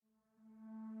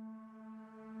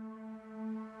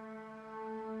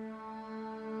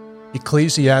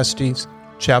Ecclesiastes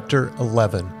chapter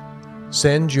 11.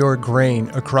 Send your grain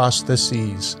across the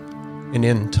seas, and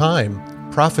in time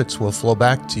profits will flow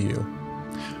back to you.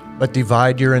 But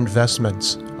divide your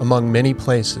investments among many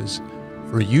places,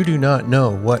 for you do not know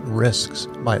what risks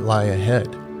might lie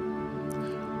ahead.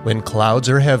 When clouds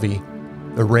are heavy,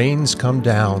 the rains come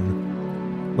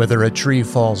down. Whether a tree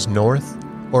falls north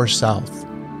or south,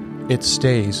 it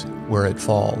stays where it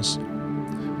falls.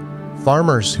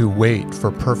 Farmers who wait for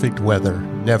perfect weather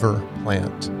never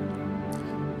plant.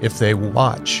 If they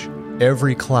watch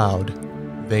every cloud,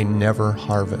 they never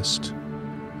harvest.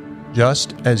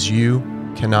 Just as you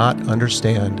cannot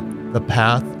understand the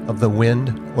path of the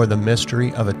wind or the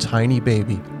mystery of a tiny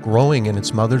baby growing in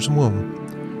its mother's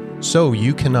womb, so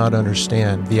you cannot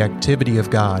understand the activity of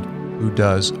God who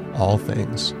does all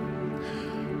things.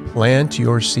 Plant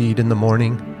your seed in the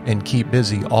morning and keep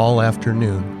busy all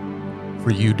afternoon, for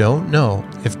you don't know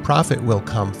if profit will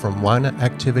come from one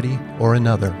activity or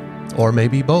another, or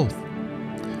maybe both.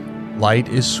 Light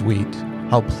is sweet,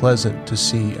 how pleasant to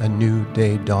see a new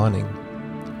day dawning.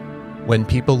 When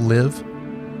people live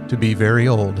to be very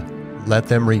old, let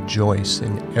them rejoice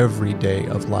in every day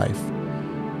of life.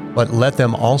 But let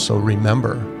them also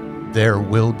remember there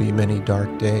will be many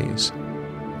dark days.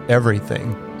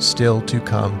 Everything still to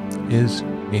come is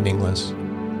meaningless.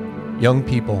 Young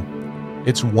people,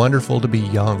 it's wonderful to be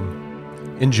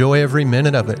young. Enjoy every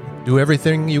minute of it. Do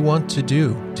everything you want to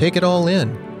do. Take it all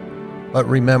in. But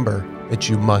remember that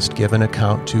you must give an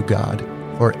account to God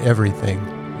for everything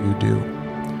you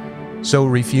do. So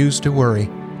refuse to worry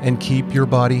and keep your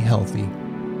body healthy.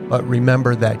 But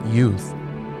remember that youth,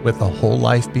 with a whole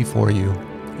life before you,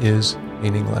 is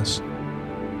meaningless.